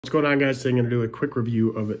What's going on, guys? Today I'm going to do a quick review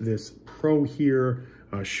of this PROHEAR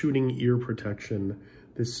shooting ear protection,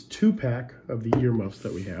 this 2-pack of the earmuffs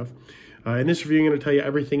that we have. In this review, I'm going to tell you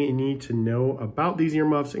everything you need to know about these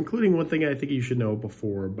earmuffs, including one thing I think you should know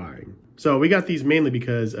before buying. So we got these mainly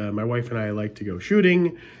because my wife and I like to go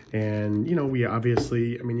shooting, and you know, we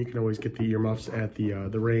obviously, I mean, you can always get the earmuffs at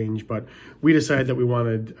the range, but we decided that we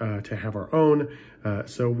wanted to have our own,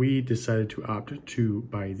 so we decided to opt to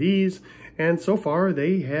buy these. And so far,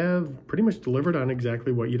 they have pretty much delivered on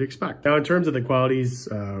exactly what you'd expect. Now, in terms of the qualities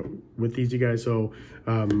with these, you guys, so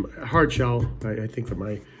hard shell, I think that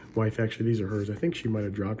my wife, actually, these are hers. I think she might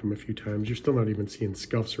have dropped them a few times. You're still not even seeing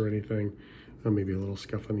scuffs or anything. Maybe a little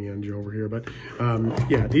scuff on the edge over here, but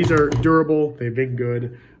yeah, these are durable. They've been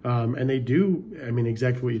good, and they do, I mean,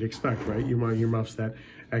 exactly what you'd expect, right? You want earmuffs that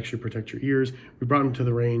actually protect your ears. We brought them to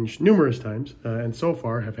the range numerous times, and so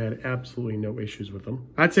far have had absolutely no issues with them.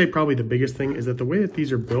 I'd say probably the biggest thing is that the way that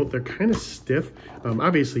these are built, they're kind of stiff.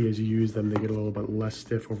 Obviously, as you use them, they get a little bit less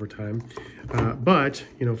stiff over time, but,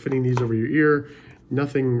 you know, fitting these over your ear,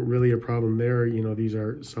 nothing really a problem there. You know, these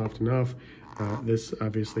are soft enough. This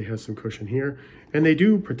obviously has some cushion here, and they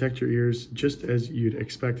do protect your ears just as you'd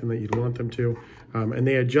expect and that you'd want them to, and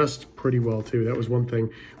they adjust pretty well too. That was one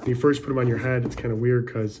thing. When you first put them on your head, it's kind of weird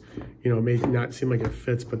because, you know, it may not seem like it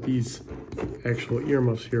fits, but these actual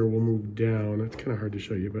earmuffs here will move down. It's kind of hard to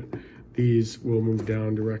show you, but these will move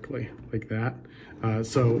down directly like that.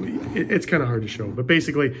 So it's kind of hard to show, but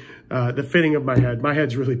basically the fitting of my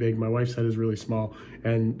head's really big. My wife's head is really small,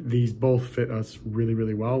 and these both fit us really,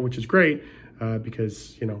 really well, which is great.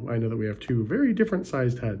 Because, you know, I know that we have two very different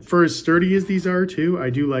sized heads. For as sturdy as these are too,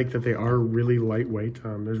 I do like that they are really lightweight.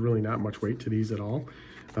 There's really not much weight to these at all.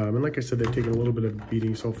 And like I said, they've taken a little bit of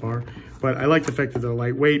beating so far, but I like the fact that they're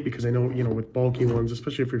lightweight because I know, you know, with bulky ones,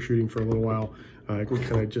 especially if you're shooting for a little while, it would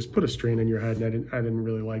kind of just put a strain on your head, and I didn't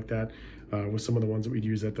really like that with some of the ones that we'd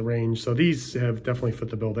use at the range. So these have definitely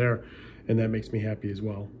fit the bill there, and that makes me happy as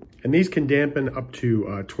well. And these can dampen up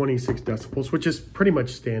to 26 decibels, which is pretty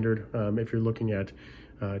much standard if you're looking at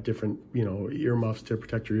different, you know, earmuffs to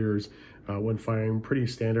protect your ears when firing, pretty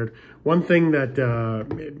standard. One thing that,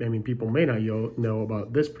 I mean, people may not know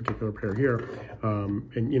about this particular pair here,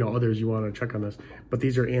 and, you know, others you want to check on this, but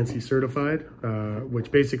these are ANSI certified,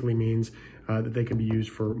 which basically means that they can be used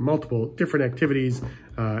for multiple different activities,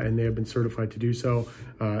 and they have been certified to do so.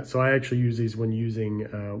 So I actually use these when using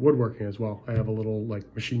woodworking as well. I have a little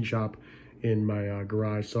like machine shop in my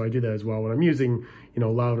garage, so I do that as well when I'm using, you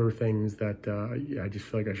know, louder things that I just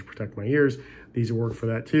feel like I should protect my ears. These work for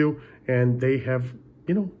that too, and they have,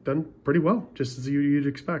 you know, done pretty well, just as you'd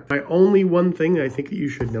expect. My only one thing I think that you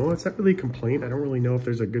should know, it's not really a complaint, I don't really know if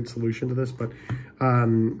there's a good solution to this, but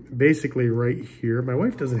basically right here, my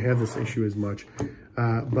wife doesn't have this issue as much,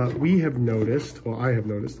 but we have noticed, well, I have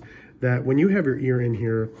noticed, that when you have your ear in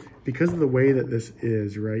here, because of the way that this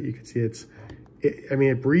is, right, you can see I mean,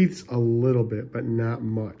 it breathes a little bit, but not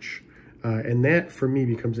much. And that, for me,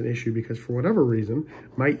 becomes an issue because for whatever reason,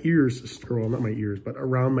 my ears, well, not my ears, but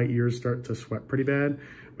around my ears start to sweat pretty bad,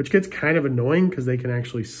 which gets kind of annoying because they can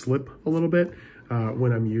actually slip a little bit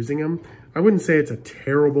when I'm using them. I wouldn't say it's a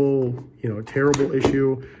terrible, you know, terrible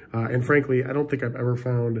issue. And frankly, I don't think I've ever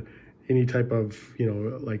found any type of, you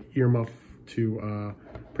know, like earmuff to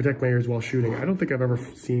protect my ears while shooting. I don't think I've ever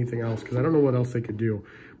seen anything else because I don't know what else they could do.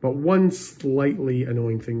 But one slightly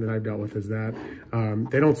annoying thing that I've dealt with is that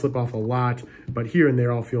they don't slip off a lot, but here and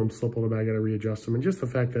there I'll feel them slip a little bit. I got to readjust them. And just the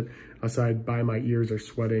fact that aside by my ears are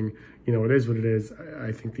sweating, you know, it is what it is.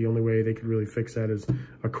 I think the only way they could really fix that is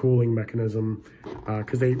a cooling mechanism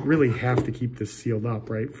because they really have to keep this sealed up,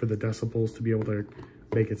 right, for the decibels to be able to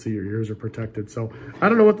make it so your ears are protected. So I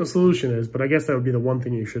don't know what the solution is, but I guess that would be the one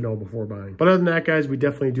thing you should know before buying. But other than that, guys, we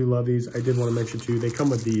definitely do love these. I did want to mention too, they come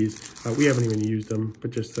with these. We haven't even used them,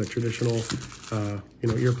 but just the traditional, you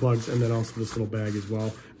know, earplugs, and then also this little bag as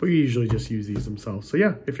well. But we usually just use these themselves. So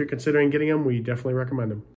yeah, if you're considering getting them, we definitely recommend them.